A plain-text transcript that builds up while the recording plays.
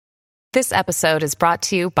This episode is brought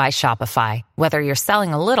to you by Shopify. Whether you're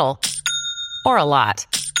selling a little or a lot,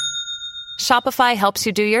 Shopify helps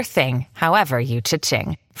you do your thing, however you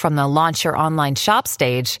cha-ching. From the launch your online shop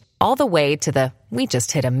stage, all the way to the we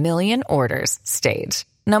just hit 1 million orders stage.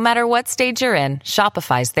 No matter what stage you're in,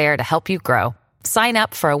 Shopify's there to help you grow. Sign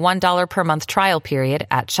up for a $1 per month trial period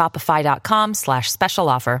at shopify.com/special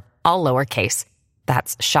offer, all lowercase.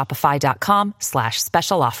 That's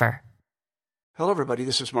shopify.com/special offer. Hello, everybody.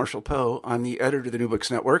 This is Marshall Poe. I'm the editor of the New Books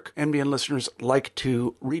Network. NBN listeners like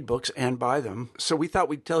to read books and buy them. So we thought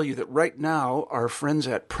we'd tell you that right now, our friends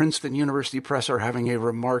at Princeton University Press are having a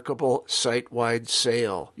remarkable site-wide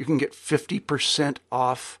sale. You can get 50%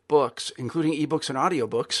 off books, including ebooks and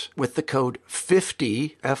audiobooks, with the code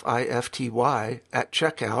 50, F-I-F-T-Y, at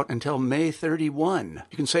checkout until May 31.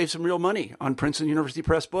 You can save some real money on Princeton University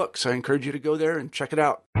Press books. I encourage you to go there and check it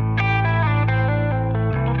out.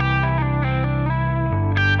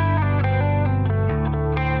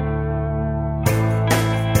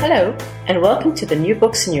 Hello, and welcome to the New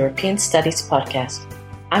Books in European Studies podcast.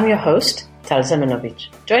 I'm your host, Tal Zemanovic.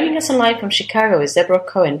 Joining us online from Chicago is Deborah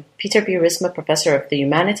Cohen, Peter B. Risma Professor of the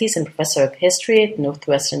Humanities and Professor of History at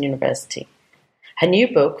Northwestern University. Her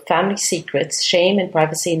new book, Family Secrets, Shame and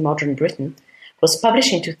Privacy in Modern Britain, was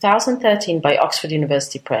published in 2013 by Oxford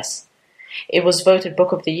University Press. It was voted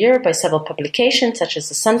Book of the Year by several publications such as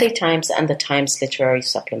the Sunday Times and the Times Literary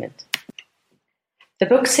Supplement. The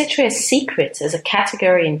book situates secrets as a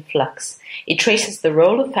category in flux. It traces the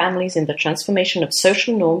role of families in the transformation of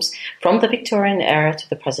social norms from the Victorian era to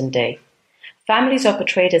the present day. Families are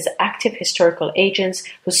portrayed as active historical agents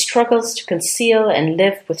whose struggles to conceal and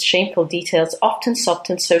live with shameful details often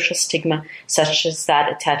soften social stigma such as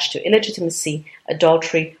that attached to illegitimacy,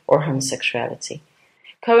 adultery, or homosexuality.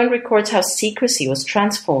 Cohen records how secrecy was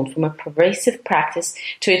transformed from a pervasive practice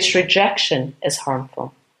to its rejection as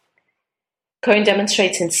harmful. Cohen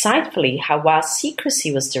demonstrates insightfully how while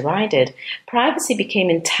secrecy was derided, privacy became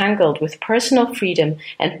entangled with personal freedom,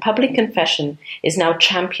 and public confession is now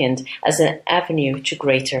championed as an avenue to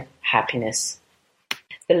greater happiness.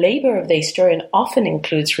 The labor of the historian often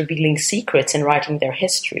includes revealing secrets and writing their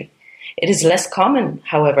history. It is less common,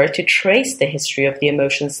 however, to trace the history of the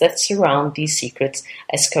emotions that surround these secrets,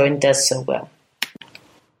 as Cohen does so well.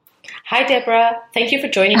 Hi, Deborah. Thank you for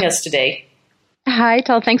joining us today. Hi,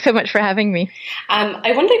 Tal. Thanks so much for having me.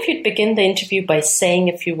 I wonder if you'd begin the interview by saying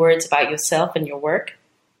a few words about yourself and your work.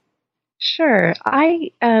 Sure. I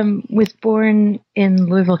was born in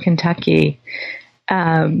Louisville, Kentucky,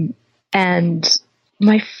 and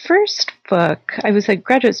my first book, I was a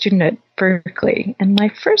graduate student at Berkeley, and my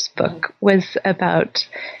first book was about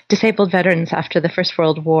disabled veterans after the First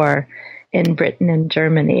World War in Britain and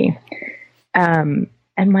Germany. And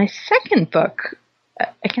my second book,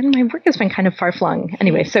 again, my work has been kind of far-flung.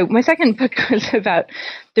 Anyway, so my second book was about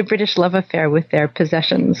the British love affair with their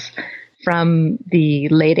possessions from the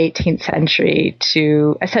late 18th century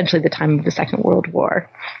to essentially the time of the Second World War.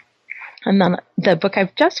 And then the book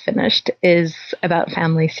I've just finished is about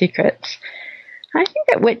family secrets. I think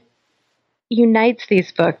that what unites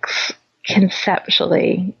these books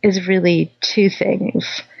conceptually is really two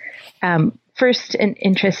things. First, an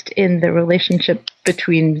interest in the relationship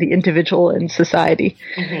between the individual and society.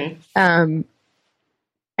 Mm-hmm.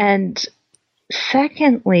 And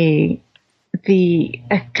secondly, the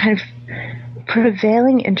kind of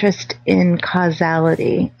prevailing interest in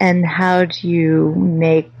causality and how do you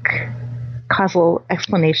make causal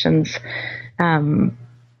explanations, in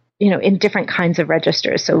different kinds of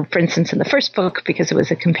registers. So, for instance, in the first book, because it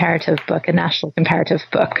was a comparative book, a national comparative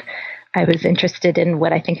book, I was interested in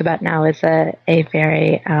what I think about now as a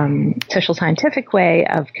very social scientific way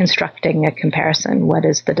of constructing a comparison. What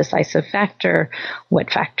is the decisive factor?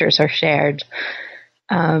 What factors are shared?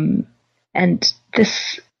 And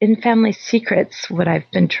this, in Family Secrets, what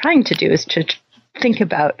I've been trying to do is to think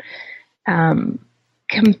about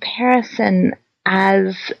comparison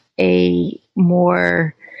as a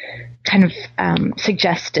more kind of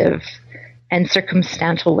suggestive and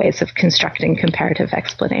circumstantial ways of constructing comparative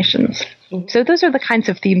explanations. Mm-hmm. So those are the kinds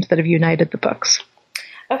of themes that have united the books.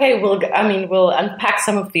 Okay, we'll unpack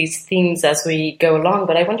some of these themes as we go along,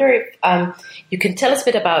 but I wonder if you can tell us a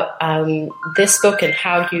bit about this book and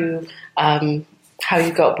how you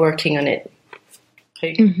got working on it.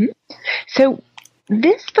 Mm-hmm. So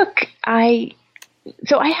this book, I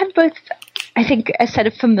had both, I think, a set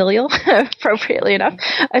of familial, appropriately enough,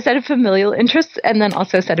 a set of familial interests, and then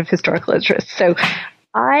also a set of historical interests. So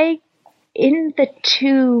in the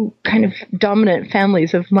two kind of dominant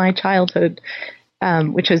families of my childhood,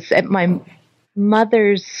 which was at my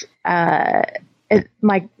mother's, at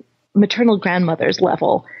my maternal grandmother's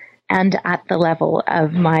level, and at the level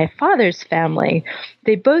of my father's family,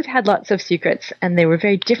 they both had lots of secrets, and they were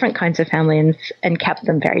very different kinds of family and kept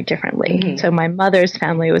them very differently. Mm-hmm. So my mother's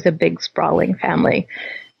family was a big, sprawling family.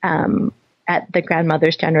 At the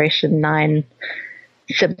grandmother's generation, 9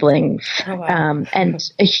 siblings, oh, wow. And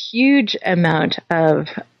a huge amount of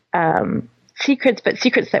secrets, but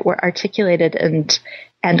secrets that were articulated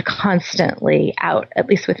and constantly out, at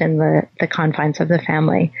least within the confines of the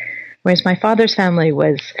family. Whereas my father's family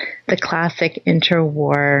was the classic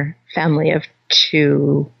interwar family of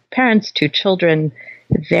 2 parents, 2 children,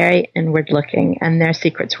 very inward looking, and their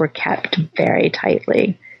secrets were kept very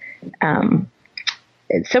tightly.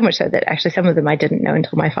 So much so that actually some of them I didn't know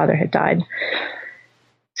until my father had died.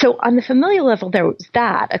 So on the familial level, there was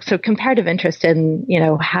that. So comparative interest in,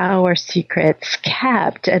 how are secrets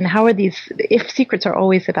kept, and how are these, if secrets are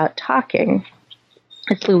always about talking,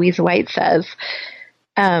 as Louise White says,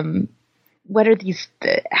 what are these,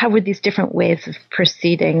 how would these different ways of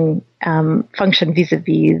proceeding function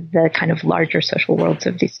vis-a-vis the kind of larger social worlds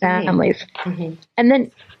of these families? Mm-hmm. And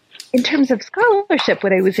then in terms of scholarship,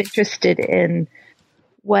 what I was interested in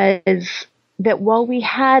was that while we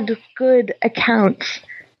had good accounts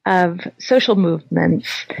of social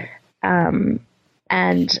movements and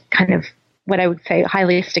kind of what I would say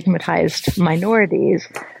highly stigmatized minorities,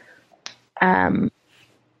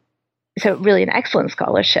 so really an excellent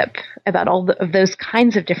scholarship about all of those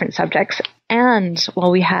kinds of different subjects. And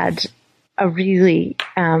while we had a really,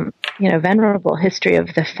 venerable history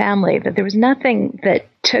of the family, that there was nothing that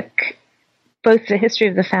took both the history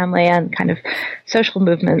of the family and kind of social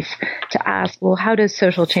movements to ask, well, how does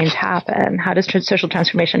social change happen? How does social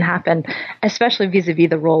transformation happen, especially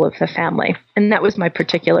vis-a-vis the role of the family? And that was my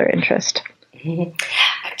particular interest. Mm-hmm.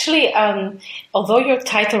 Actually, although your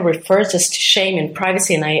title refers us to shame and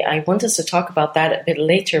privacy, and I want us to talk about that a bit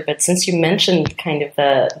later, but since you mentioned kind of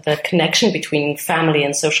the connection between family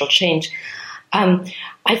and social change,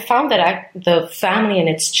 I found that the family and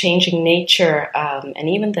its changing nature, and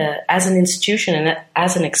even as an institution and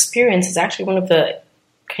as an experience, is actually one of the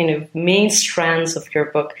kind of main strands of your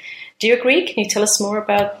book. Do you agree? Can you tell us more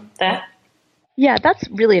about that? Yeah, that's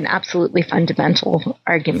really an absolutely fundamental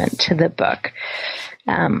argument to the book.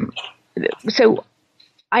 So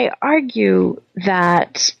I argue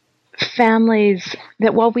that families,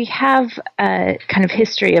 that while we have a kind of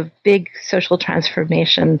history of big social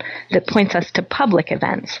transformation that points us to public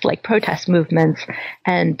events like protest movements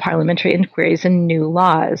and parliamentary inquiries and new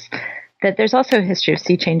laws, that there's also a history of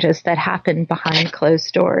sea changes that happen behind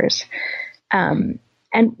closed doors. And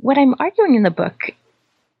what I'm arguing in the book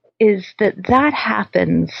is that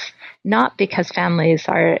happens not because families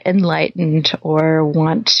are enlightened or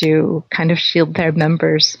want to kind of shield their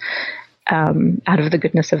members out of the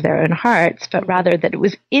goodness of their own hearts, but rather that it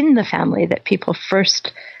was in the family that people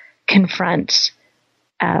first confront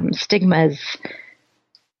stigmas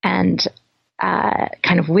and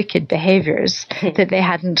kind of wicked behaviors that they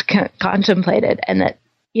hadn't contemplated, and that,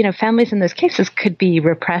 families in those cases could be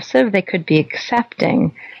repressive, they could be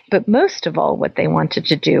accepting, but most of all, what they wanted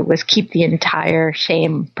to do was keep the entire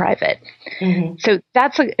shame private. Mm-hmm. So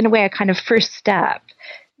that's, in a way, a kind of first step.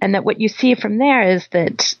 And that what you see from there is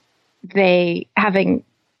that they, having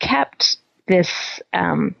kept this,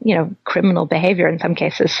 criminal behavior in some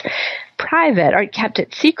cases private, or kept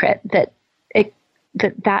it secret,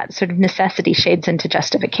 that sort of necessity shades into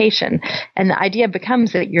justification. And the idea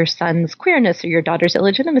becomes that your son's queerness or your daughter's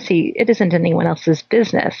illegitimacy, it isn't anyone else's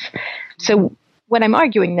business. So what I'm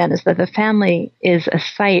arguing then is that the family is a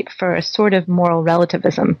site for a sort of moral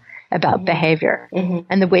relativism about mm-hmm. behavior mm-hmm.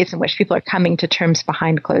 and the ways in which people are coming to terms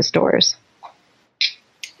behind closed doors.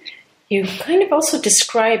 You kind of also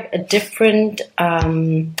describe a different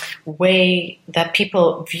way that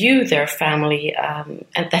people view their family, and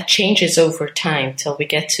that changes over time till we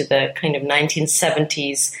get to the kind of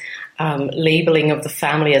 1970s labeling of the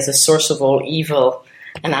family as a source of all evil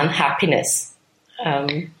and unhappiness.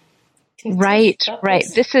 Right.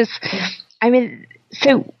 This is,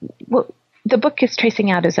 so what the book is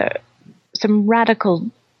tracing out is some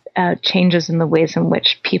radical changes in the ways in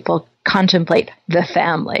which people contemplate the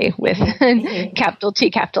family with capital T,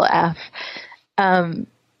 capital F. And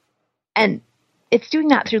it's doing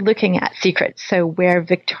that through looking at secrets. So where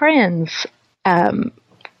Victorians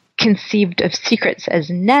conceived of secrets as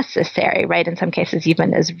necessary, right, in some cases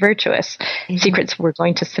even as virtuous, mm-hmm. secrets were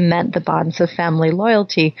going to cement the bonds of family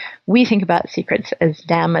loyalty, we think about secrets as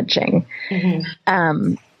damaging.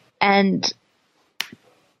 Mm-hmm. And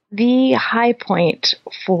the high point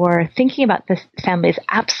for thinking about this family is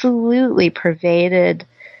absolutely pervaded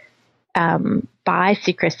by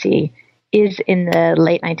secrecy is in the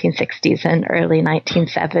late 1960s and early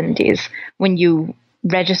 1970s, when you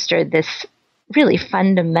registered this really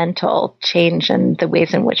fundamental change in the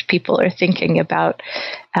ways in which people are thinking about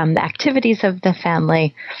the activities of the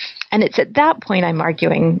family. And it's at that point I'm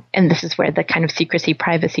arguing, and this is where the kind of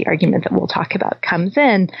secrecy-privacy argument that we'll talk about comes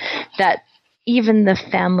in, that even the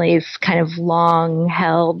family's kind of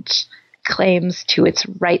long-held claims to its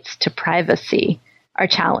rights to privacy are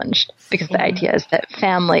challenged, because the idea is that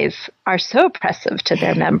families are so oppressive to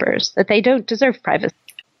their members that they don't deserve privacy.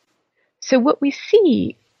 So what we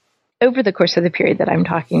see over the course of the period that I'm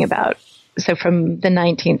talking about, so from the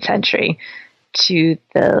 19th century to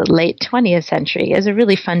the late 20th century, is a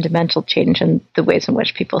really fundamental change in the ways in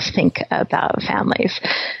which people think about families,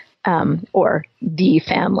 or the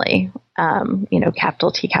family,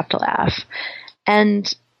 capital T, capital F.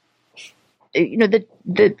 And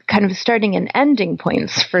the kind of starting and ending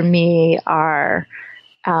points for me are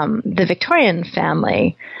the Victorian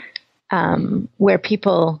family, where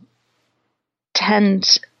people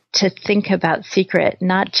tend to think about secrets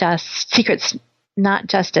not just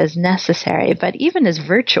as necessary, but even as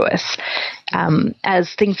virtuous,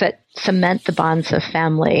 as things that cement the bonds of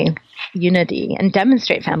family unity and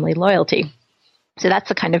demonstrate family loyalty. So that's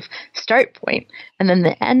the kind of start point. And then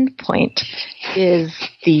the end point is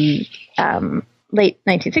the late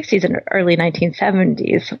 1960s and early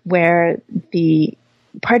 1970s, where the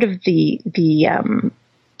part of the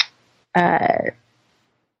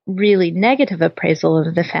really negative appraisal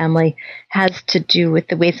of the family has to do with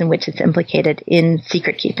the ways in which it's implicated in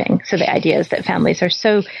secret keeping. So the idea is that families are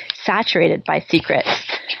so saturated by secrets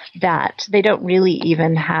that they don't really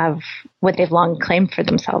even have what they've long claimed for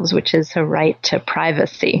themselves, which is a right to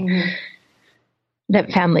privacy. Mm-hmm.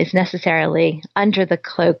 That families necessarily, under the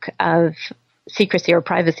cloak of secrecy or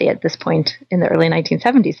privacy at this point in the early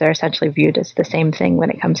 1970s, they're essentially viewed as the same thing when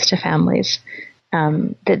it comes to families,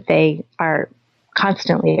 that they are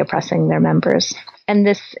constantly oppressing their members. And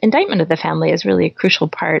this indictment of the family is really a crucial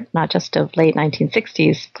part, not just of late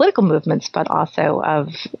 1960s political movements, but also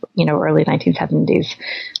of, early 1970s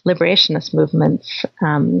liberationist movements,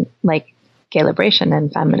 like gay liberation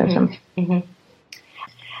and feminism. Mm-hmm.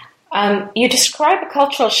 You describe a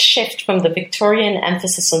cultural shift from the Victorian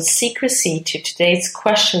emphasis on secrecy to today's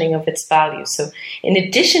questioning of its value. So, in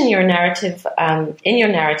addition, in your narrative,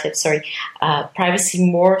 privacy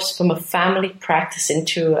morphs from a family practice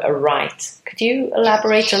into a right. Could you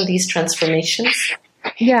elaborate on these transformations?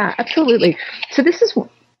 Yeah, absolutely. So this is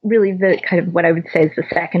really the kind of what I would say is the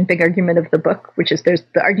second big argument of the book, which is there's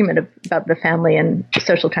the argument about the family and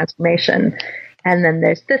social transformation, and then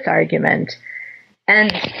there's this argument.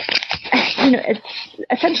 And, it's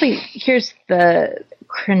essentially, here's the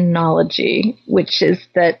chronology, which is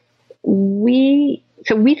that we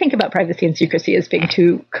think about privacy and secrecy as being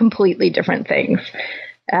two completely different things.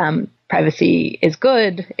 Privacy is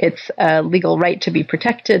good. It's a legal right to be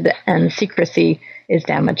protected, and secrecy is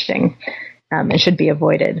damaging and should be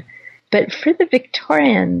avoided. But for the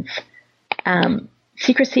Victorians,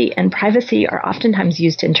 secrecy and privacy are oftentimes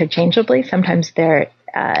used interchangeably. Sometimes they're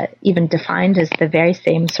even defined as the very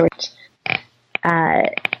same sort.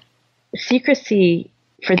 Secrecy,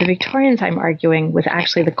 for the Victorians, I'm arguing, was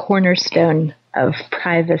actually the cornerstone of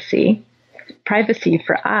privacy. Privacy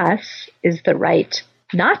for us is the right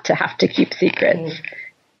not to have to keep secrets. Mm.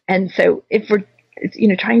 And so if we're,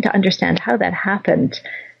 trying to understand how that happened,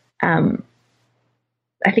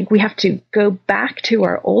 I think we have to go back to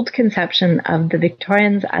our old conception of the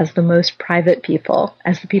Victorians as the most private people,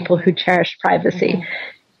 as the people who cherished privacy, mm-hmm.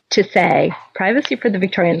 to say privacy for the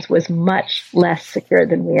Victorians was much less secure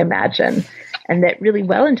than we imagine. And that really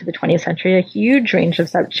well into the 20th century, a huge range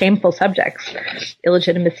of shameful subjects,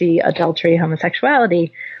 illegitimacy, adultery,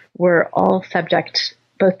 homosexuality, were all subject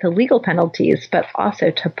both to legal penalties, but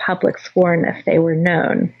also to public scorn if they were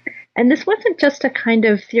known. And this wasn't just a kind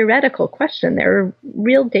of theoretical question. There were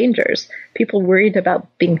real dangers. People worried about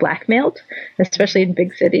being blackmailed, especially in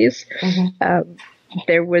big cities. Mm-hmm.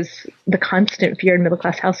 There was the constant fear in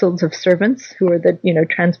middle-class households of servants who were the,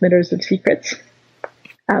 transmitters of secrets,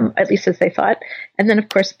 at least as they thought. And then, of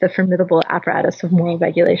course, the formidable apparatus of moral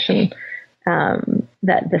regulation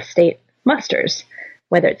that the state musters,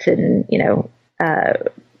 whether it's in,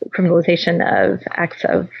 criminalization of acts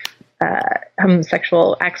of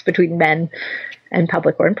homosexual acts between men in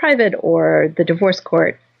public or in private, or the divorce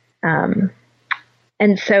court. And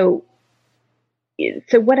so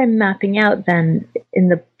what I'm mapping out then in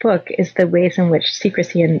the book is the ways in which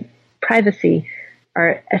secrecy and privacy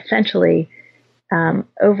are essentially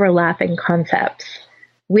overlapping concepts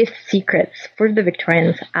with secrets for the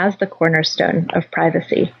Victorians as the cornerstone of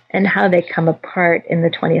privacy, and how they come apart in the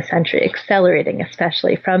 20th century, accelerating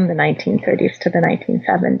especially from the 1930s to the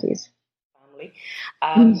 1970s.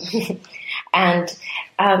 And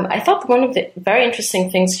I thought one of the very interesting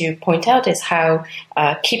things you point out is how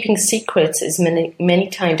keeping secrets is many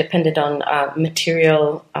times dependent on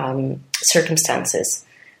material circumstances.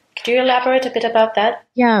 Could you elaborate a bit about that?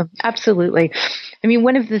 Yeah, absolutely. I mean,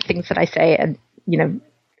 one of the things that I say, and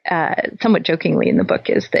somewhat jokingly in the book,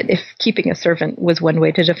 is that if keeping a servant was one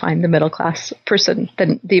way to define the middle class person,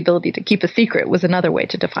 then the ability to keep a secret was another way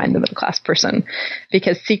to define the middle class person,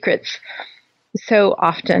 because secrets so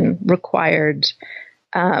often required,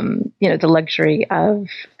 the luxury of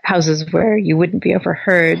houses where you wouldn't be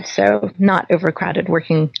overheard. So not overcrowded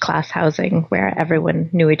working class housing where everyone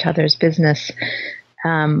knew each other's business.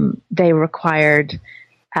 They required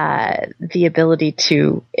the ability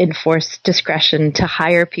to enforce discretion, to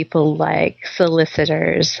hire people like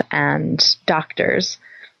solicitors and doctors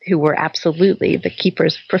who were absolutely the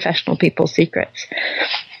keepers, professional people's secrets.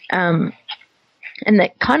 And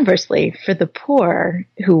that conversely, for the poor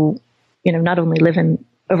who, not only live in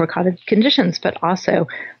overcrowded conditions, but also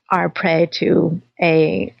are prey to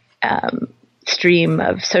a stream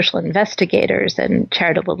of social investigators and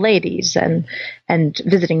charitable ladies and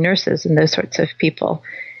visiting nurses and those sorts of people,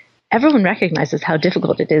 everyone recognizes how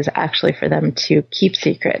difficult it is actually for them to keep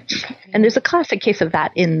secrets. And there's a classic case of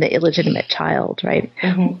that in the illegitimate child, right?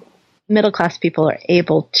 Mm-hmm. Middle class people are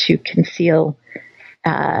able to conceal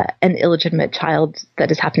an illegitimate child that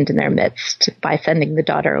has happened in their midst by sending the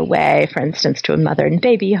daughter away, for instance, to a mother and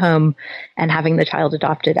baby home and having the child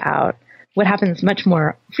adopted out. What happens much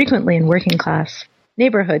more frequently in working class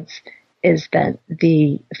neighborhoods is that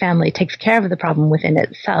the family takes care of the problem within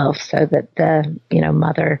itself, so that the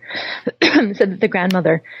mother, so that the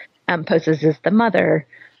grandmother poses as the mother,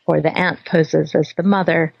 or the aunt poses as the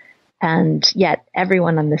mother, and yet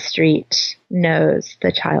everyone on the street knows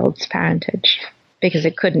the child's parentage, because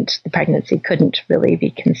the pregnancy couldn't really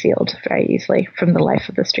be concealed very easily from the life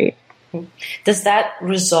of the street. Does that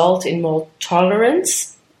result in more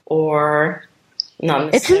tolerance, or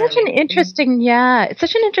not necessarily? It's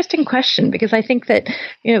such an interesting question, because I think that,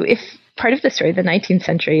 if part of the story of the 19th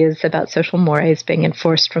century is about social mores being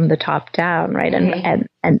enforced from the top down, right, mm-hmm.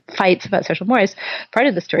 and fights about social mores, part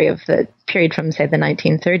of the story of the period from, say, the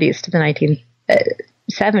 1930s to the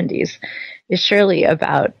 1970s is surely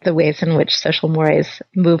about the ways in which social mores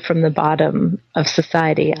move from the bottom of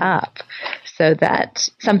society up, so that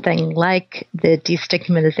something like the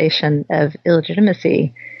destigmatization of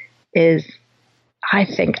illegitimacy is, I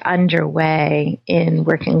think, underway in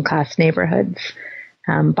working class neighborhoods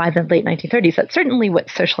by the late 1930s. That's certainly what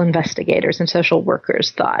social investigators and social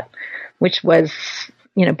workers thought, which was,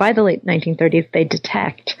 by the late 1930s, they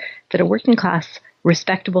detect that a working class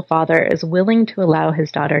respectable father is willing to allow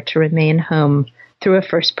his daughter to remain home through a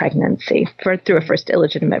first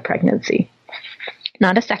illegitimate pregnancy.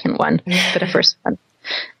 Not a second one, but a first one.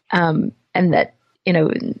 And that,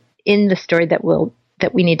 in the story that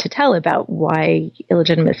we need to tell about why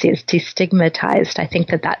illegitimacy is destigmatized, I think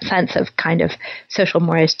that sense of kind of social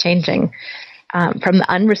mores changing from the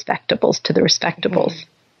unrespectables to the respectables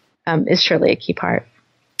is surely a key part.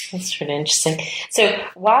 That's really interesting. So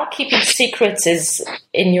while keeping secrets is,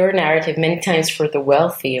 in your narrative, many times for the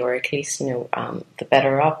wealthy, or at least, the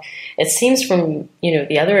better off, it seems from,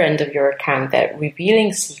 the other end of your account that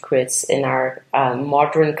revealing secrets in our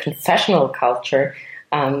modern confessional culture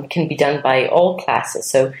can be done by all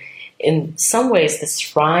classes. So in some ways,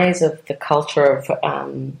 this rise of the culture of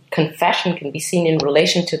confession can be seen in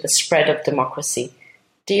relation to the spread of democracy.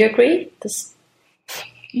 Do you agree?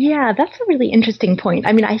 Yeah, that's a really interesting point.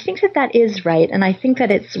 I mean, I think that is right. And I think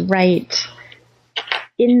that it's right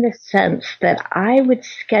in the sense that I would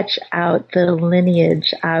sketch out the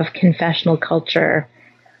lineage of confessional culture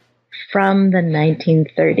from the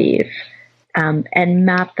 1930s and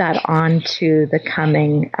map that onto the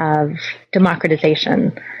coming of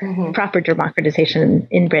democratization, proper democratization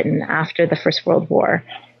in Britain after the First World War,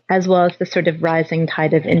 as well as the sort of rising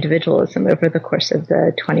tide of individualism over the course of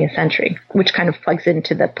the 20th century, which kind of plugs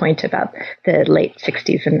into the point about the late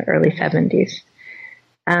 60s and early 70s.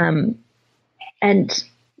 And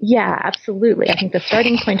yeah, absolutely. I think the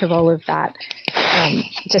starting point of all of that,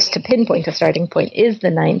 just to pinpoint a starting point, is the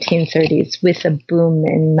 1930s with a boom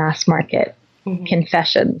in mass market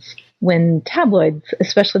confessions, when tabloids,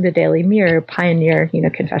 especially the Daily Mirror, pioneer,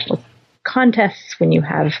 confessional contests, when you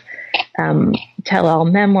have tell-all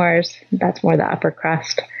memoirs, that's more the upper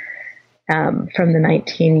crust. From the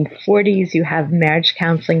 1940s, you have marriage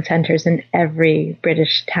counseling centers in every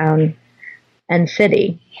British town and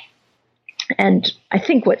city. And I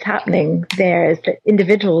think what's happening there is that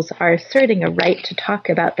individuals are asserting a right to talk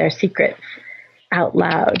about their secrets out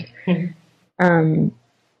loud,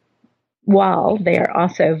 while they are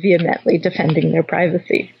also vehemently defending their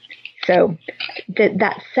privacy. So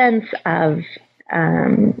that sense of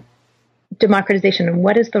democratization and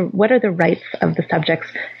what are the rights of the subjects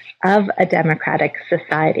of a democratic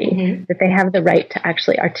society, that they have the right to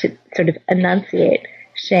actually sort of enunciate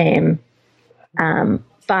shame,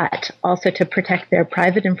 but also to protect their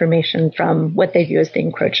private information from what they view as the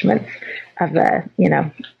encroachments of a,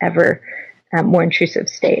 ever more intrusive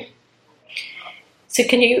state. So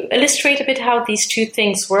can you illustrate a bit how these two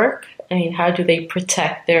things work? I mean, how do they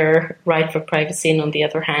protect their right for privacy, and on the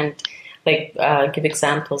other hand, give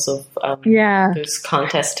examples of those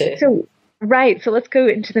contests? Right. So let's go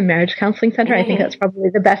into the Marriage Counseling Center. I think that's probably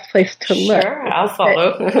the best place to look. Sure, I'll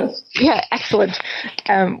follow. Excellent.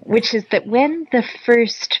 Which is that when the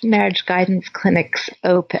first marriage guidance clinics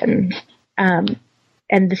open, and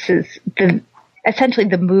this is essentially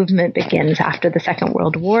the movement begins after the Second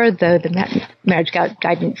World War, though the marriage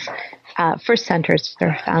guidance first centers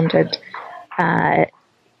are founded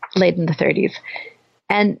late in the 30s.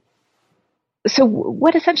 And so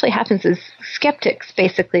what essentially happens is skeptics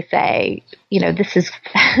basically say, this is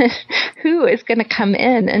who is going to come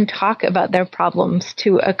in and talk about their problems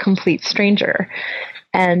to a complete stranger.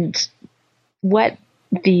 And what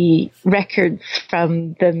the records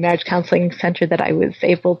from the Marriage Counseling Center that I was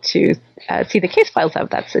able to see the case files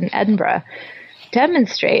of, that's in Edinburgh,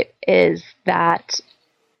 demonstrate is that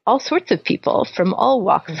all sorts of people from all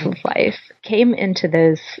walks of life came into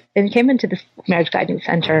this Marriage Guidance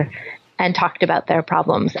Center and talked about their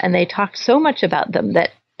problems. And they talked so much about them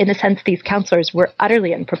that, in a sense, these counselors were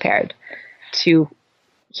utterly unprepared to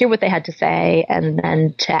hear what they had to say and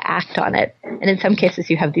then to act on it. And in some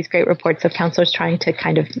cases, you have these great reports of counselors trying to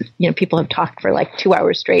kind of, people have talked for 2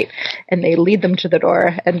 hours straight, and they lead them to the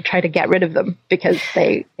door and try to get rid of them because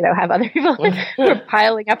they, have other people who are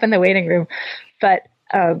piling up in the waiting room. But,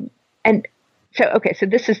 so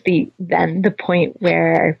this is the point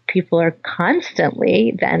where people are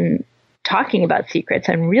constantly then talking about secrets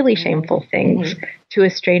and really shameful things to a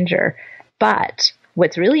stranger. But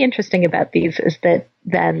what's really interesting about these is that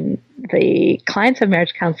then the clients of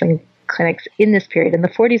marriage counseling clinics in this period, in the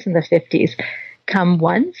 40s and the 50s, come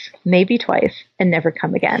once, maybe twice, and never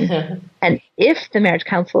come again. And if the Marriage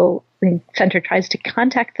Counseling Center tries to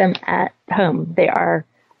contact them at home, they are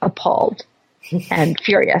appalled and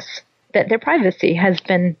furious that their privacy has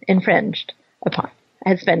been infringed upon.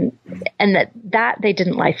 And that they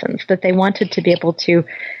didn't license, that they wanted to be able to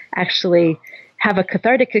actually have a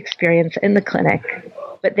cathartic experience in the clinic,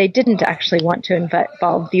 but they didn't actually want to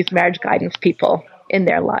involve these marriage guidance people in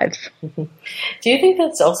their lives. Do you think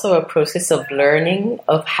that's also a process of learning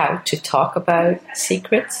of how to talk about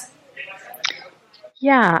secrets?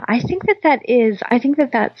 Yeah, I think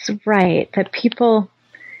that's right, that people,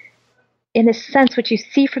 in a sense, what you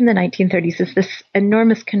see from the 1930s is this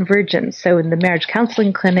enormous convergence. So in the marriage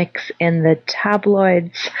counseling clinics, in the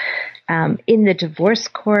tabloids, in the divorce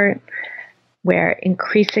court, where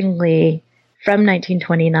increasingly from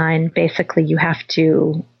 1929, basically you have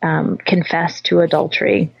to confess to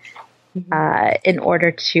adultery in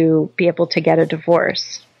order to be able to get a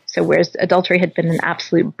divorce. So whereas adultery had been an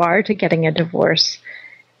absolute bar to getting a divorce,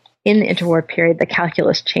 in the interwar period, the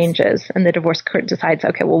calculus changes and the divorce court decides,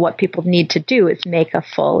 okay, well, what people need to do is make a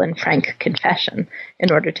full and frank confession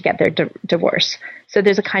in order to get their divorce. So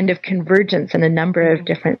there's a kind of convergence in a number of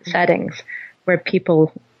different settings where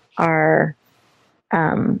people are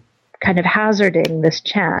kind of hazarding this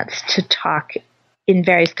chance to talk in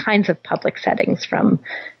various kinds of public settings, from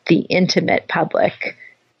the intimate public,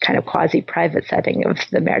 kind of quasi-private setting of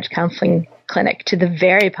the marriage counseling clinic to the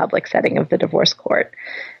very public setting of the divorce court,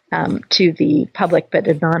 to the public but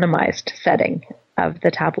anonymized setting of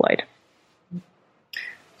the tabloid.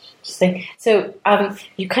 Interesting. So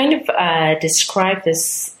you kind of describe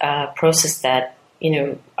this process that,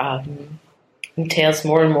 entails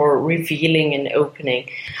more and more revealing and opening.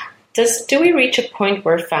 Do we reach a point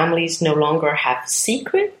where families no longer have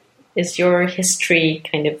secret? Is your history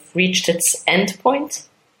kind of reached its end point?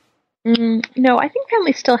 No, I think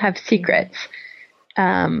families still have secrets.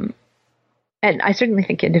 And I certainly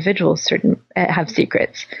think individuals have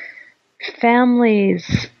secrets.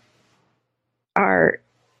 Families are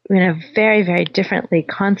very, very differently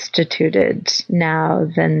constituted now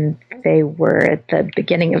than they were at the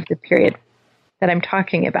beginning of the period that I'm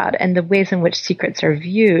talking about. And the ways in which secrets are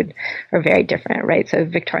viewed are very different, right? So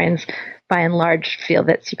Victorians, by and large, feel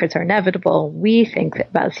that secrets are inevitable. We think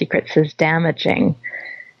about secrets as damaging.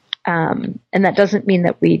 And that doesn't mean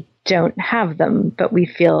that we don't have them, but we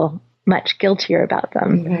feel much guiltier about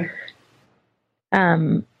them.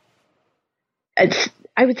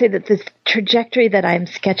 I would say that this trajectory that I'm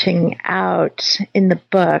sketching out in the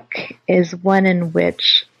book is one in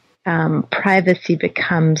which privacy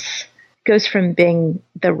goes from being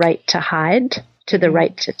the right to hide to the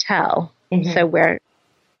right to tell. So where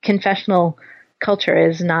confessional culture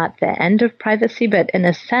is not the end of privacy, but in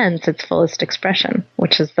a sense, its fullest expression,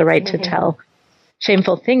 which is the right to tell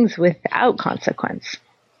shameful things without consequence.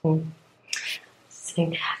 I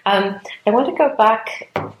want to go back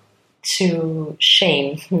to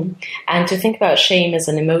shame and to think about shame as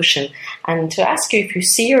an emotion, and to ask you if you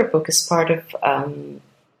see your book as part of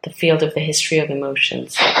the field of the history of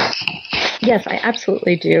emotions. Yes, I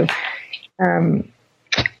absolutely do. And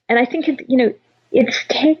I think it's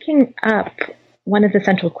taking up one of the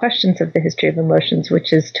central questions of the history of emotions,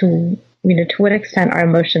 which is to what extent are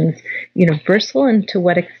emotions universal, and to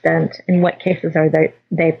what extent, in what cases, are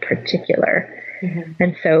they particular?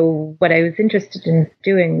 And so what I was interested in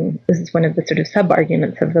doing, this is one of the sort of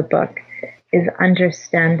sub-arguments of the book, is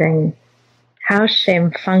understanding how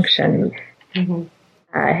shame functions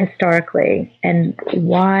historically and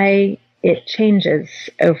why it changes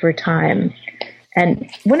over time. And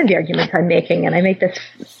one of the arguments I'm making, and I make this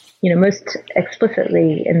most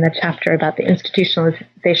explicitly in the chapter about the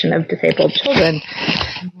institutionalization of disabled children,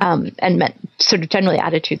 and sort of generally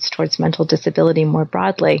attitudes towards mental disability more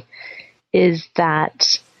broadly, is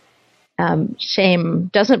that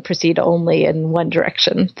shame doesn't proceed only in one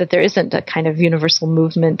direction, that there isn't a kind of universal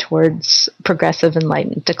movement towards progressive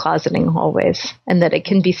enlightened decloseting always, and that it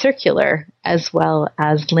can be circular as well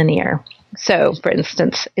as linear. So, for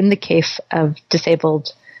instance, in the case of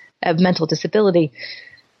mental disability,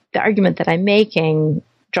 the argument that I'm making,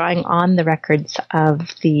 drawing on the records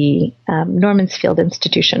of the Normansfield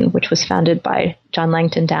Institution, which was founded by John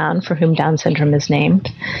Langton Down, for whom Down syndrome is named,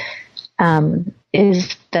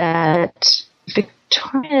 is that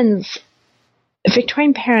Victorian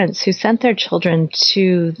parents who sent their children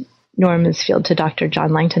to Normansfield, to Dr.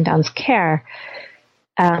 John Langton Down's care,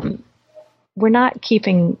 were not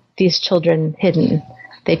keeping these children hidden.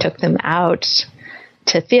 They took them out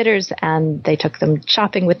to theaters and they took them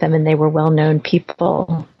shopping with them, and they were well-known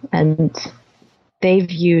people. And they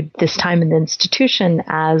viewed this time in the institution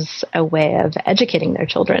as a way of educating their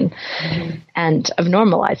children and of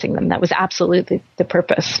normalizing them. That was absolutely the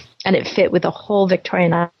purpose. And it fit with the whole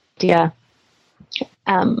Victorian idea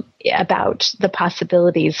about the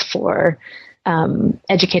possibilities for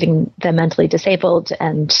educating the mentally disabled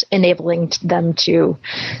and enabling them to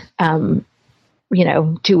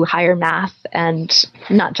to higher math and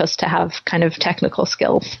not just to have kind of technical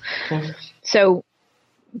skills. So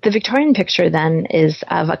the Victorian picture then is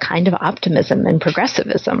of a kind of optimism and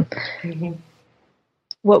progressivism.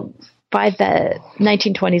 What by the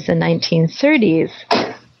 1920s and 1930s,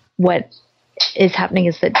 what is happening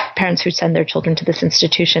is that parents who send their children to this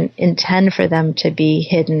institution intend for them to be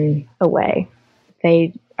hidden away.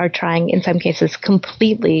 They are trying, in some cases,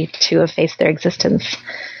 completely to efface their existence.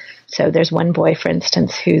 So there's one boy, for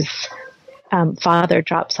instance, whose father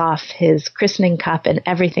drops off his christening cup and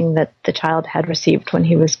everything that the child had received when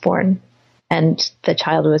he was born. And the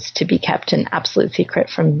child was to be kept in absolute secret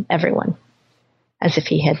from everyone, as if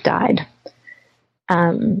he had died.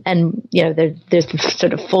 And, there's this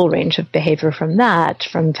sort of full range of behavior from that,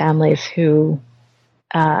 from families who,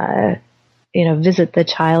 visit the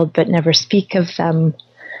child but never speak of them,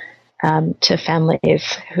 to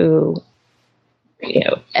families who,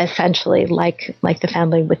 essentially like the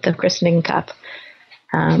family with the christening cup,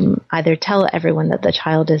 either tell everyone that the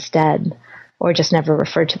child is dead or just never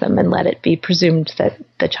refer to them and let it be presumed that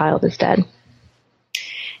the child is dead.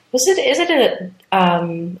 Is it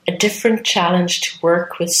a different challenge to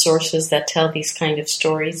work with sources that tell these kind of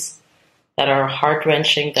stories that are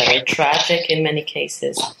heart-wrenching, that are tragic in many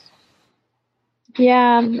cases?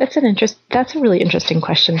 Yeah, that's a really interesting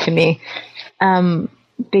question to me,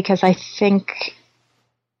 because I think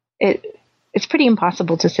it's pretty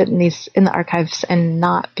impossible to sit in the archives and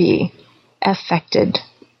not be affected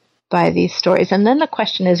by these stories. And then the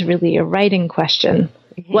question is really a writing question.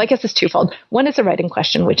 Well, I guess it's twofold. One is a writing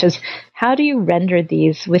question, which is how do you render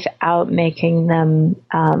these without making them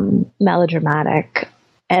melodramatic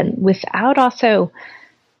and without also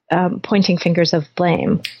pointing fingers of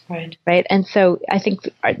blame. Right. And so I think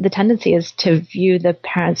the tendency is to view the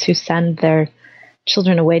parents who send their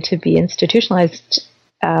children away to be institutionalized,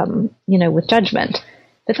 with judgment.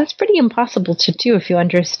 But that's pretty impossible to do if you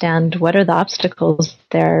understand what are the obstacles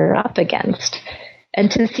they're up against. And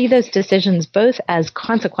to see those decisions both as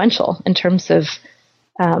consequential in terms of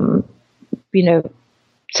you know,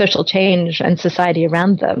 social change and society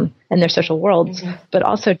around them and their social worlds, but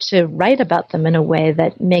also to write about them in a way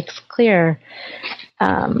that makes clear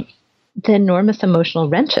the enormous emotional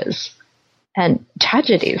wrenches and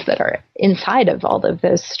tragedies that are inside of all of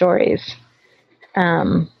those stories.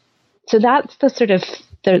 So that's the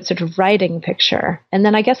sort of writing picture. And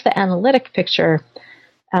then I guess the analytic picture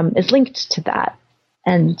is linked to that.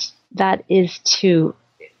 And that is to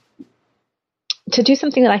do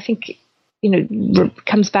something that I think, you know,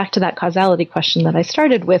 comes back to that causality question that I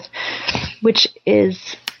started with, which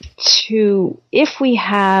is if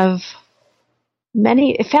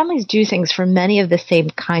families do things for many of the same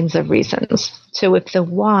kinds of reasons. So if the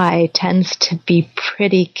why tends to be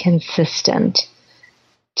pretty consistent,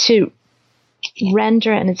 to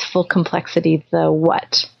render in its full complexity the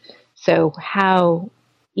what. So how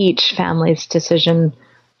each family's decision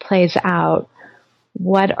plays out.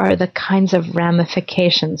 What are the kinds of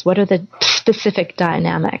ramifications? What are the specific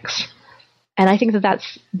dynamics? And I think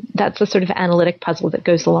that's the sort of analytic puzzle that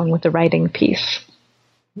goes along with the writing piece.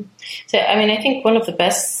 So, I mean, I think one of the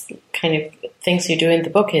best kind of things you do in the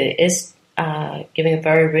book is giving a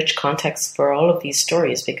very rich context for all of these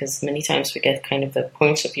stories, because many times we get kind of the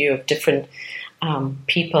points of view of different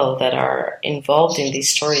people that are involved in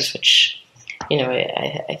these stories, which, you know,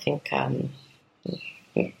 I think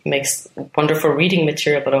makes wonderful reading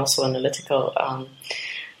material, but also analytical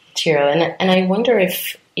material. And I wonder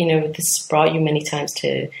if, you know, this brought you many times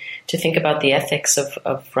to think about the ethics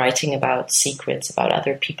of writing about secrets, about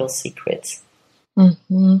other people's secrets.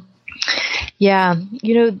 Mm-hmm. Yeah,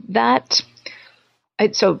 you know,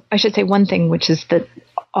 so I should say one thing, which is that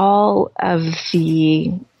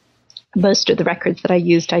most of the records that I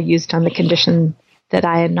used on the condition that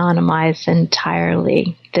I anonymize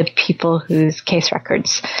entirely the people whose case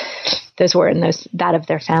records those were and that of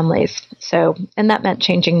their families. So, and that meant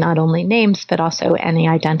changing not only names, but also any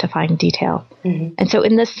identifying detail. Mm-hmm. And so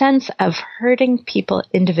in the sense of hurting people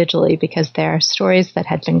individually because their stories that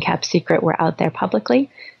had been kept secret were out there publicly,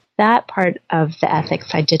 that part of the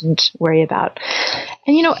ethics I didn't worry about.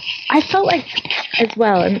 And, you know, I felt like as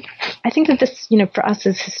well, and I think that this, you know, for us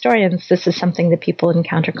as historians, this is something that people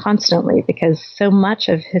encounter constantly because so much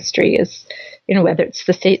of history is, you know, whether it's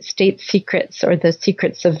the state secrets or the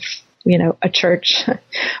secrets of, you know, a church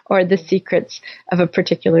or the secrets of a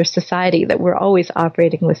particular society, that we're always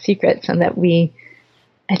operating with secrets, and that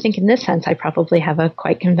I think in this sense, I probably have a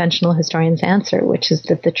quite conventional historian's answer, which is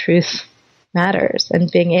that the truth matters,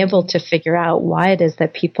 and being able to figure out why it is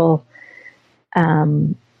that people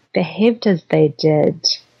behaved as they did,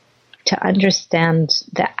 to understand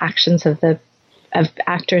the actions of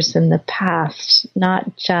actors in the past,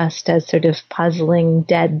 not just as sort of puzzling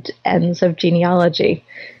dead ends of genealogy,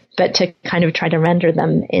 but to kind of try to render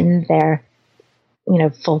them in their, you know,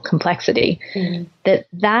 full complexity. Mm-hmm.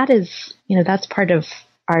 That is, you know, that's part of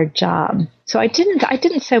our job. So I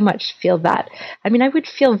didn't so much feel that. I mean, I would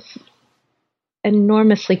feel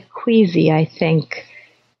enormously queasy, I think,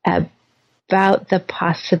 about the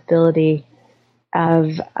possibility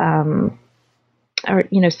of, or,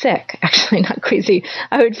 you know, sick, actually, not queasy.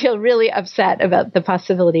 I would feel really upset about the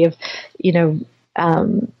possibility of, you know,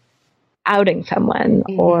 outing someone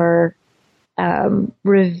mm-hmm. or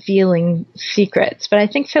revealing secrets. But I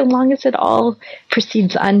think so long as it all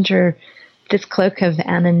proceeds under this cloak of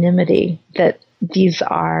anonymity, that these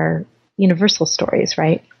are universal stories,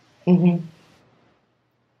 right? Mm-hmm.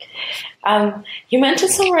 You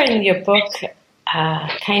mentioned somewhere in your book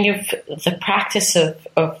kind of the practice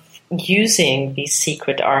of using these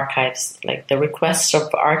secret archives, like the requests of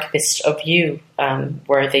archivists of you,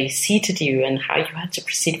 where they seated you and how you had to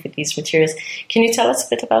proceed with these materials. Can you tell us a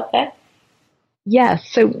bit about that? Yes.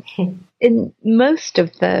 So in most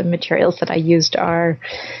of the materials that I used are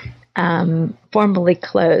formally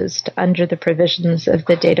closed under the provisions of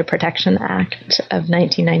the Data Protection Act of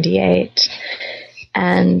 1998.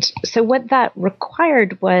 And so what that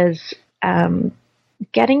required was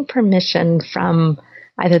getting permission from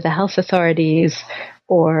either the health authorities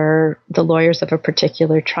or the lawyers of a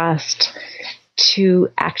particular trust to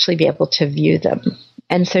actually be able to view them.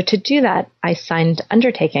 And so to do that, I signed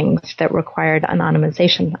undertakings that required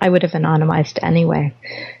anonymization. I would have anonymized anyway.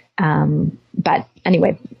 But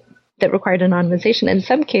anyway, that required anonymization. In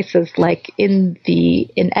some cases, like in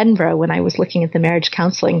Edinburgh, when I was looking at the marriage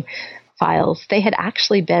counseling files, they had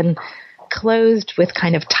actually been closed with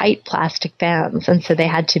kind of tight plastic bands, and so they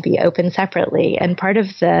had to be opened separately. And part of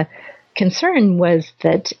the concern was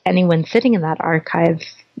that anyone sitting in that archive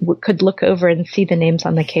could look over and see the names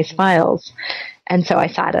on the case files. And so I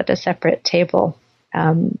sat at a separate table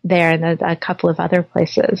there and a couple of other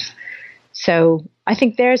places. So I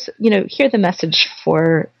think there's, here the message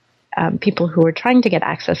for people who are trying to get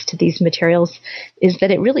access to these materials is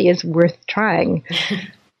that it really is worth trying.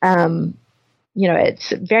 At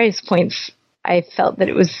various points, I felt that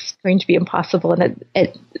it was going to be impossible, and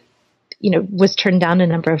it was turned down a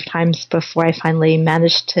number of times before I finally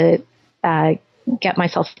managed to get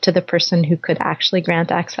myself to the person who could actually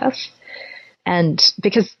grant access. And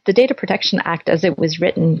because the Data Protection Act, as it was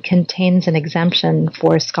written, contains an exemption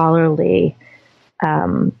for scholarly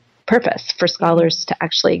purpose, for scholars to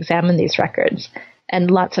actually examine these records.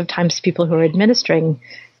 And lots of times people who are administering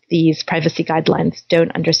these privacy guidelines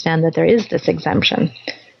don't understand that there is this exemption.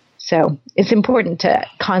 So it's important to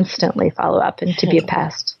constantly follow up and to be a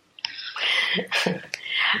pest.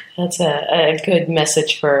 That's a good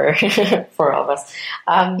message for for all of us.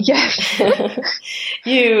 Yes.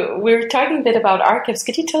 We were talking a bit about archives.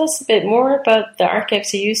 Could you tell us a bit more about the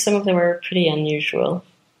archives you used? Some of them were pretty unusual.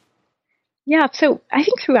 Yeah, so I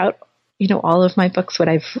think throughout, all of my books, what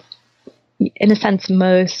I've, in a sense,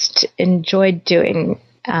 most enjoyed doing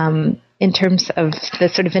in terms of the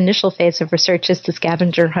sort of initial phase of research is the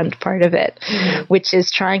scavenger hunt part of it, which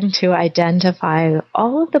is trying to identify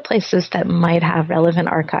all of the places that might have relevant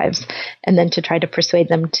archives and then to try to persuade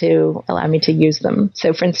them to allow me to use them.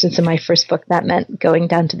 So, for instance, in my first book, that meant going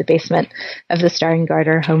down to the basement of the Star and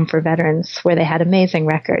Garter Home for Veterans, where they had amazing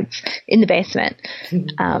records in the basement,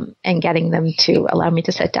 and getting them to allow me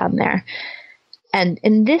to sit down there. And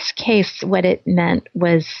in this case, what it meant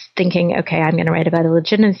was thinking, okay, I'm going to write about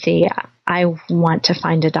illegitimacy. I want to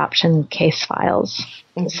find adoption case files.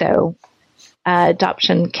 So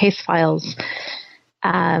adoption case files,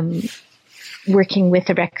 working with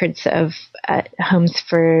the records of homes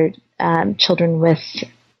for children with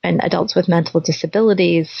and adults with mental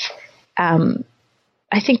disabilities.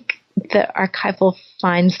 I think the archival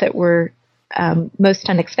finds that were most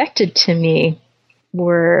unexpected to me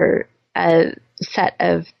were a set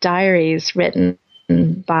of diaries written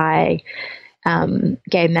by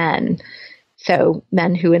gay men. So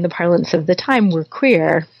men who, in the parlance of the time, were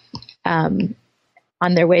queer, on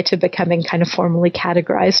their way to becoming kind of formally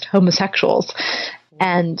categorized homosexuals.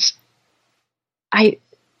 And it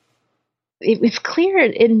was clear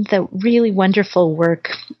in the really wonderful work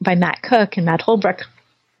by Matt Cook and Matt Holbrook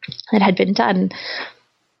that had been done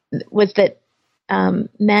was that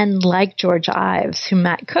men like George Ives, who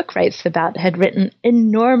Matt Cook writes about, had written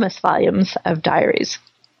enormous volumes of diaries.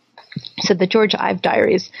 So the George Ives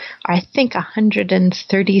diaries are, I think,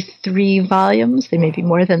 133 volumes. They may be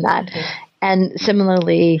more than that. And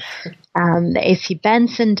similarly, the A.C.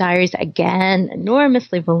 Benson diaries, again,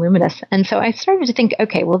 enormously voluminous. And so I started to think,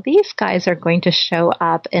 okay, well, these guys are going to show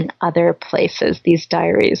up in other places, these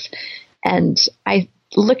diaries. And I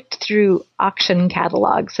looked through auction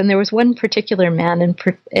catalogs, and there was one particular man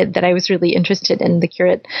that I was really interested in, the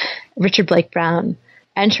curate Richard Blake Brown.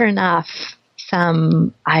 And sure enough,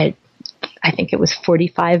 I think it was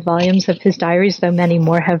 45 volumes of his diaries, though many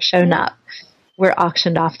more have shown up, were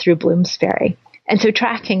auctioned off through Bloomsbury. And so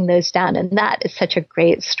tracking those down, and that is such a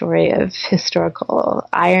great story of historical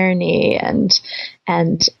irony and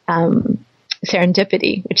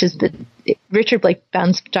serendipity, which is that Richard Blake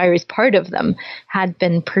Brown's diaries, part of them had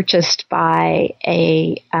been purchased by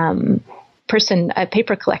a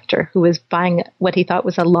paper collector who was buying what he thought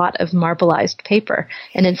was a lot of marbleized paper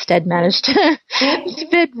and instead managed to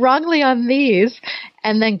bid wrongly on these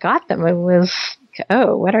and then got them and was,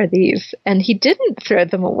 oh, what are these? And he didn't throw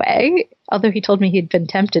them away, although he told me he'd been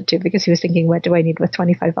tempted to because he was thinking, what do I need with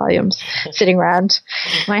 25 volumes sitting around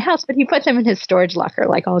my house? But he put them in his storage locker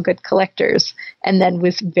like all good collectors and then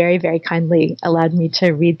was very, very kindly allowed me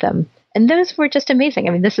to read them. And those were just amazing.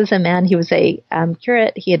 I mean, this is a man, he was a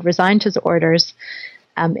curate. He had resigned his orders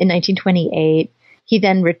in 1928. He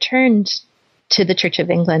then returned to the Church of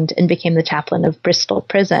England and became the chaplain of Bristol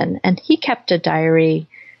Prison. And he kept a diary,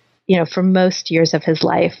 for most years of his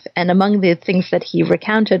life. And among the things that he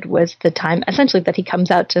recounted was the time, essentially, that he comes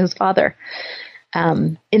out to his father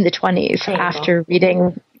in the 1920s after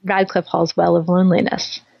reading Radcliffe Hall's Well of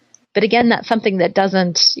Loneliness. But again, that's something that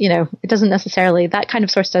doesn't, it doesn't necessarily, that kind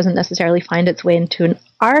of source doesn't necessarily find its way into an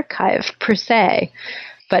archive per se.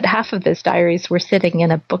 But half of those diaries were sitting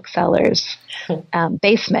in a bookseller's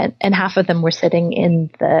basement, and half of them were sitting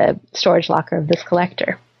in the storage locker of this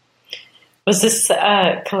collector. Was this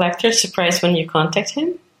collector surprised when you contacted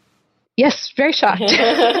him? Yes, very shocked.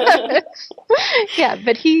 Yeah,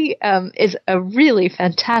 but he is a really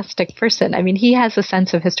fantastic person. I mean, he has a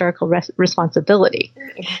sense of historical responsibility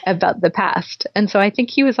about the past, and so I think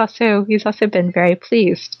he's also been very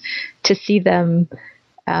pleased to see them,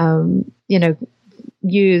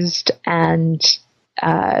 used and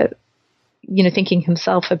thinking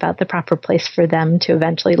himself about the proper place for them to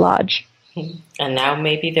eventually lodge. And now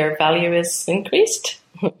maybe their value is increased.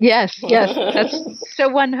 Yes, that's so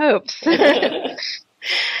one hopes.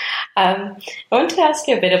 I want to ask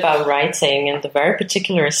you a bit about writing and the very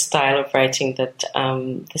particular style of writing that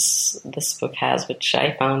this book has, which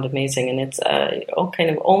I found amazing. And it's all kind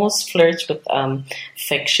of almost flirts with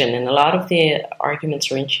fiction. And a lot of the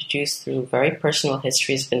arguments are introduced through very personal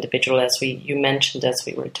histories of individuals, as you mentioned as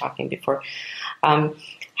we were talking before.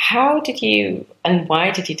 How did you and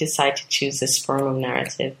why did you decide to choose this form of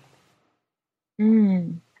narrative?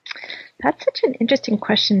 That's such an interesting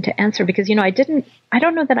question to answer because, I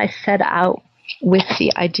don't know that I set out with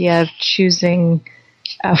the idea of choosing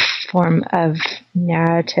a form of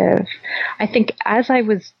narrative. I think as I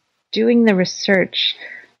was doing the research,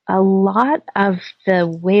 a lot of the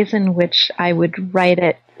ways in which I would write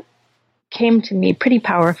it came to me pretty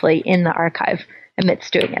powerfully in the archive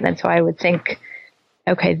amidst doing it. And so I would think,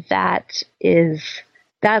 okay, that's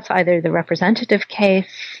either the representative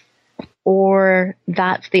case or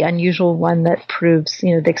that's the unusual one that proves,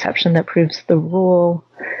 the exception that proves the rule.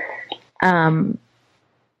 As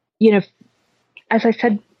I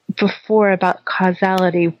said before about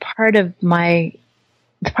causality, part of the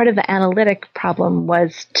analytic problem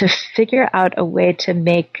was to figure out a way to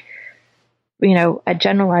make, a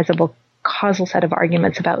generalizable causal set of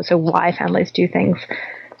arguments about why families do things,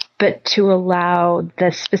 but to allow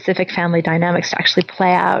the specific family dynamics to actually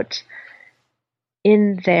play out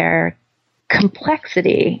in their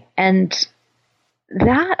complexity. And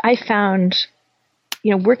that I found,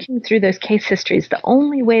 working through those case histories, the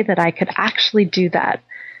only way that I could actually do that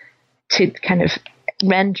to kind of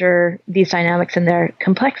render these dynamics in their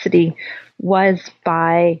complexity was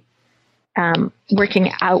by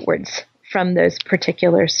working outwards from those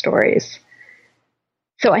particular stories.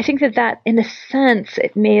 So I think that in a sense,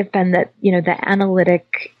 it may have been that, the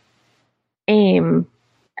analytic aim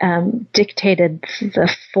dictated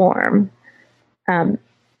the form.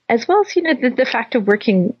 As well as, the fact of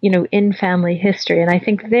working, in family history. And I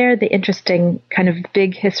think there the interesting kind of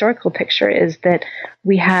big historical picture is that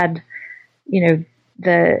we had,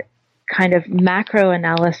 the kind of macro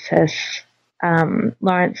analysis,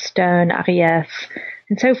 Lawrence Stone, Ariès,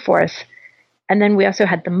 and so forth. And then we also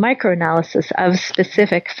had the micro analysis of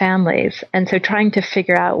specific families. And so trying to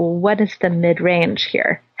figure out, well, what is the mid-range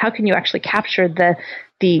here? How can you actually capture the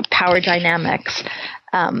power dynamics,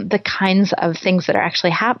 the kinds of things that are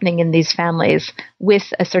actually happening in these families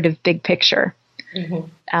with a sort of big picture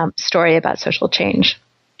story about social change.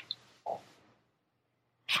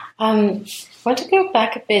 I want to go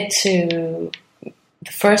back a bit to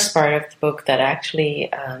the first part of the book that actually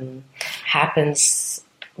happens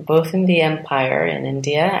both in the Empire in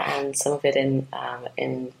India and some of it in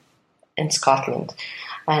Scotland.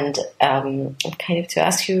 And kind of to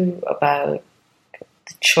ask you about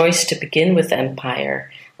the choice to begin with the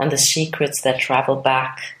Empire and the secrets that travel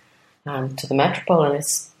back to the metropole. And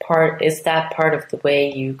is that part of the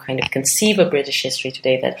way you kind of conceive of British history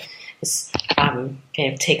today, that is kind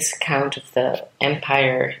of takes account of the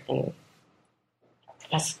Empire and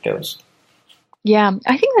as it goes? Yeah,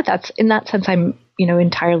 I think that's in that sense, I'm,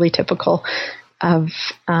 entirely typical of,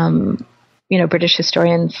 British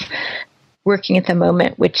historians working at the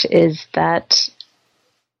moment, which is that,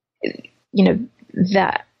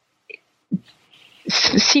 that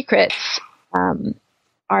secrets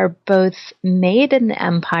are both made in the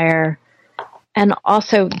Empire and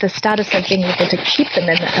also the status of being able to keep them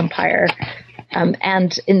in the Empire.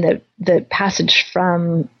 And in the passage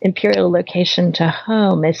from imperial location to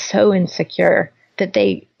home is so insecure that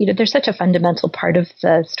they're such a fundamental part of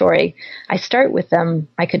the story. I start with them.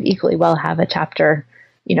 I could equally well have a chapter,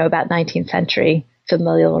 about 19th century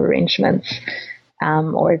familial arrangements,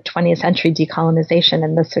 or 20th century decolonization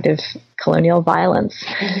and the sort of colonial violence.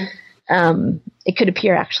 Mm-hmm. It could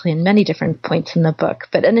appear actually in many different points in the book,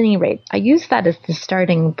 but at any rate, I use that as the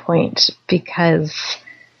starting point because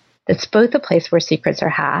it's both a place where secrets are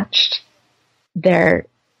hatched. They're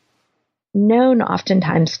known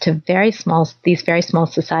oftentimes to these very small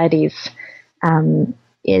societies in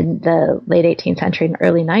the late 18th century and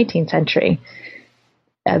early 19th century,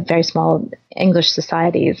 very small English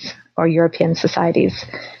societies or European societies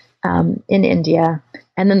in India.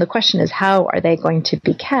 And then the question is, how are they going to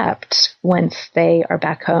be kept once they are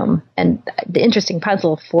back home? And the interesting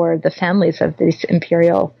puzzle for the families of these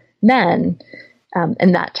imperial men,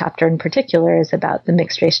 and that chapter in particular is about the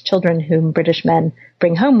mixed-race children whom British men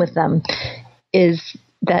bring home with them, is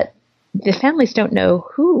that the families don't know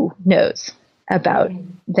who knows about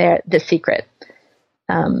the secret.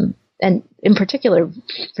 And in particular,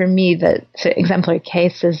 for me, the exemplary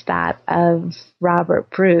case is that of Robert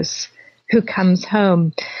Bruce, who comes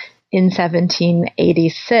home in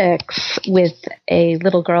 1786 with a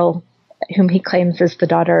little girl whom he claims is the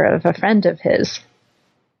daughter of a friend of his.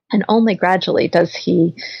 And only gradually does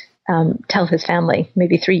he tell his family,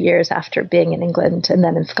 maybe 3 years after being in England and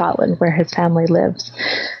then in Scotland, where his family lives,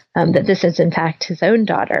 that this is in fact his own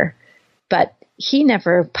daughter. But he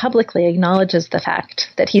never publicly acknowledges the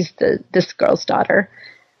fact that he's this girl's daughter.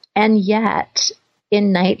 And yet,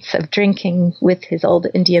 in nights of drinking with his old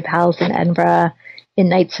India pals in Edinburgh, in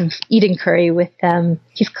nights of eating curry with them,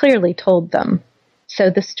 he's clearly told them. So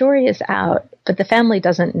the story is out, but the family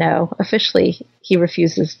doesn't know. Officially, he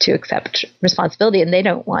refuses to accept responsibility, and they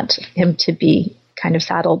don't want him to be kind of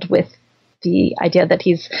saddled with the idea that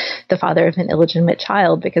he's the father of an illegitimate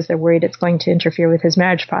child because they're worried it's going to interfere with his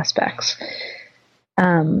marriage prospects.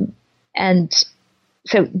 And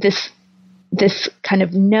so this kind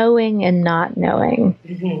of knowing and not knowing,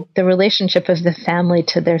 the relationship of the family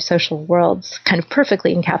to their social worlds kind of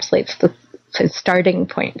perfectly encapsulates the starting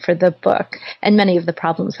point for the book and many of the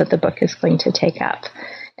problems that the book is going to take up.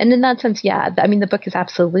 And in that sense, yeah, I mean, the book is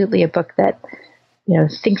absolutely a book that,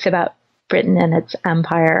 thinks about Britain and its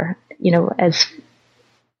empire, as,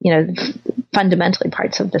 fundamentally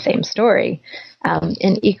parts of the same story,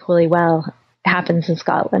 and equally well happens in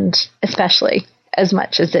Scotland, especially as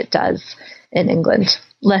much as it does in England,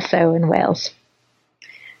 less so in Wales.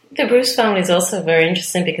 The Bruce family is also very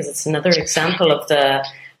interesting because it's another example of the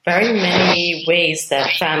very many ways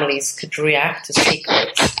that families could react to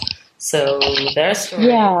secrets. So their story.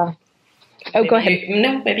 Yeah. Oh, go ahead.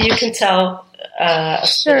 Maybe you can tell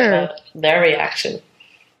sure. About their reaction.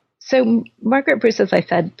 So Margaret Bruce, as I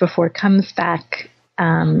said before, comes back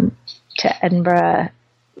to Edinburgh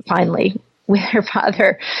finally with her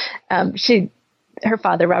father. Her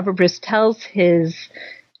father, Robert Bruce, tells his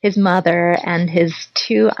mother and his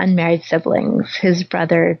two unmarried siblings, his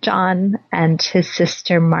brother John and his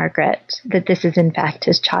sister Margaret, that this is in fact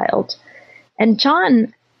his child. And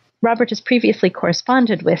John, Robert has previously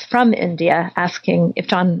corresponded with from India,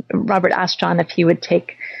 Robert asked John if he would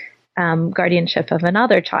take guardianship of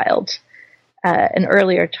another child, an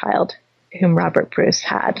earlier child whom Robert Bruce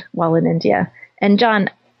had while in India. And John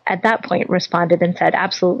at that point responded and said,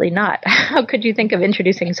 absolutely not. How could you think of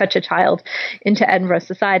introducing such a child into Edinburgh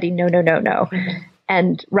society? No, no, no, no. Mm-hmm.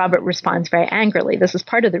 And Robert responds very angrily. This is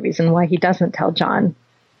part of the reason why he doesn't tell John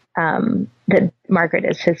that Margaret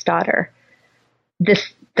is his daughter.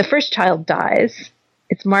 The first child dies.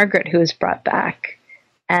 It's Margaret who is brought back.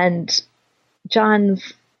 And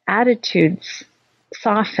John's attitudes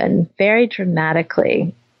soften very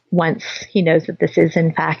dramatically once he knows that this is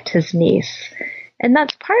in fact his niece. And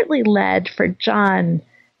that's partly led for John,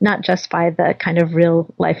 not just by the kind of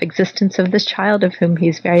real life existence of this child of whom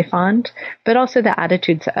he's very fond, but also the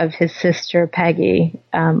attitudes of his sister Peggy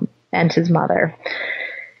and his mother.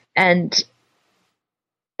 And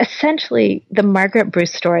essentially, the Margaret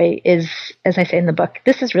Bruce story is, as I say in the book,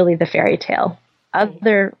 this is really the fairy tale.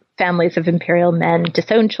 Other families of imperial men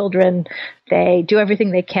disown children. They do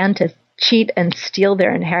everything they can to cheat and steal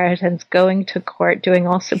their inheritance, going to court, pulling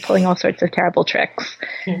all sorts of terrible tricks.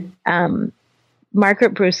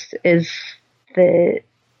 Margaret Bruce is the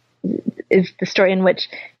story in which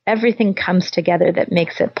everything comes together that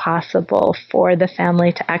makes it possible for the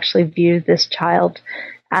family to actually view this child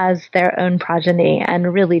as their own progeny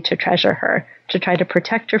and really to treasure her, to try to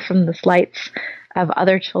protect her from the slights of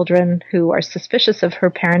other children who are suspicious of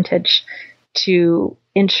her parentage, to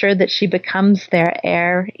ensure that she becomes their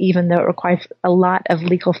heir, even though it requires a lot of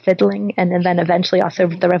legal fiddling, and then eventually also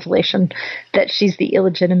the revelation that she's the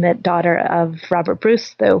illegitimate daughter of Robert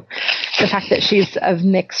Bruce, though the fact that she's of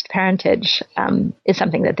mixed parentage is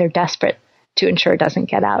something that they're desperate to ensure doesn't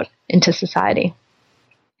get out into society.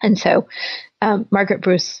 And so Margaret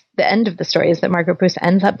Bruce, the end of the story is that Margaret Bruce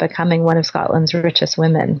ends up becoming one of Scotland's richest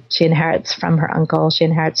women. She inherits from her uncle. She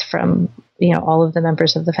inherits from all of the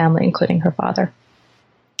members of the family, including her father.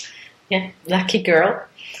 Yeah, lucky girl.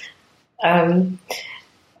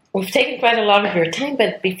 We've taken quite a lot of your time,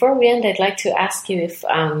 but before we end, I'd like to ask you if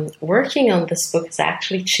working on this book has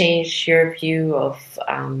actually changed your view of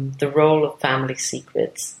the role of family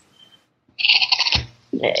secrets.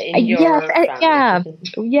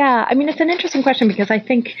 Yeah. I mean, it's an interesting question because I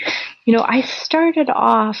think, I started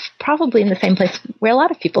off probably in the same place where a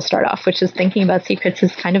lot of people start off, which is thinking about secrets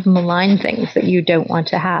as kind of malign things that you don't want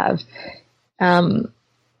to have. And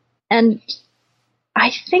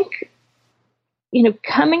I think,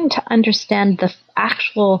 coming to understand the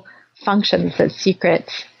actual functions that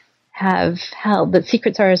secrets have held, that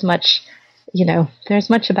secrets are as much they're as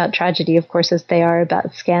much about tragedy, of course, as they are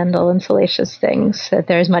about scandal and salacious things. That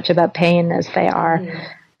they're as much about pain as they are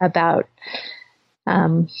about,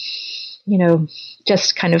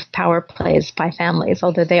 just kind of power plays by families,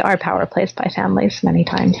 although they are power plays by families many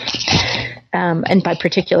times, and by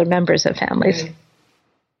particular members of families.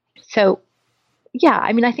 So, yeah,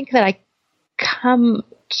 I mean, I think that I come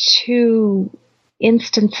to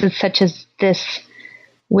instances such as this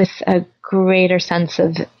with a greater sense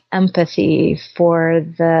of empathy for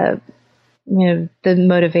the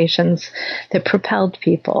motivations that propelled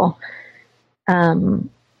people. And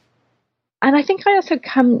I think I also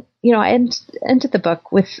come, I entered the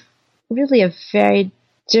book with really a very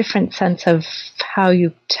different sense of how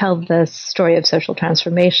you tell the story of social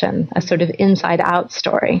transformation, a sort of inside-out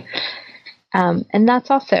story. And that's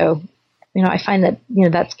also, I find that,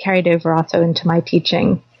 that's carried over also into my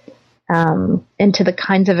teaching, into the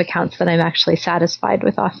kinds of accounts that I'm actually satisfied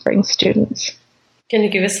with offering students. Can you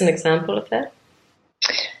give us an example of that?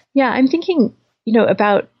 Yeah, I'm thinking,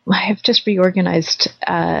 I've just reorganized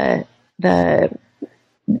the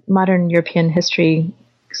Modern European History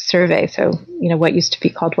Survey, so, what used to be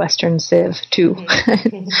called Western Civ 2,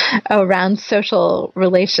 around social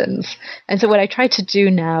relations. And so what I try to do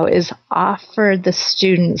now is offer the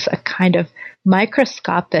students a kind of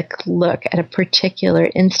microscopic look at a particular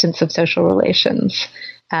instance of social relations,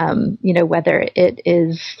 whether it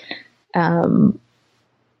is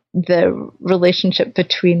the relationship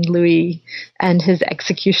between Louis and his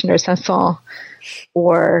executioner Sanson,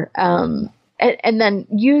 or and then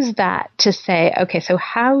use that to say, okay, so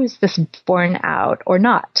how is this borne out or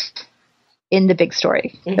not in the big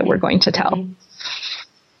story that we're going to tell?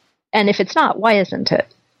 And if it's not, why isn't it?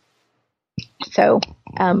 So,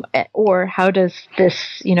 or how does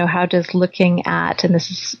this, how does looking at, and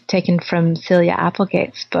this is taken from Celia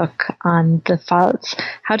Applegate's book on the Pfalz,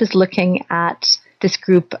 how does looking at this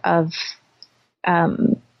group of,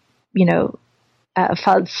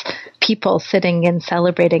 Pfalz people sitting and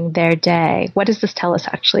celebrating their day, what does this tell us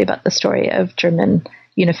actually about the story of German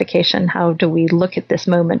unification? How do we look at this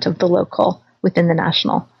moment of the local within the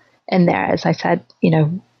national? And there, as I said,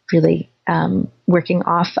 really working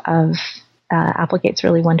off of Applegate's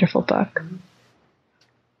really wonderful book.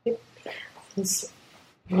 It's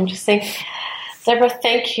interesting. Deborah,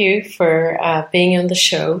 thank you for being on the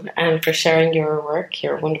show and for sharing your work,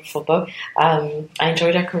 your wonderful book. I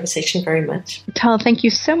enjoyed our conversation very much. Tal, thank you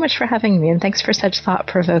so much for having me, and thanks for such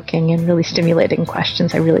thought-provoking and really stimulating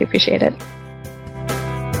questions. I really appreciate it.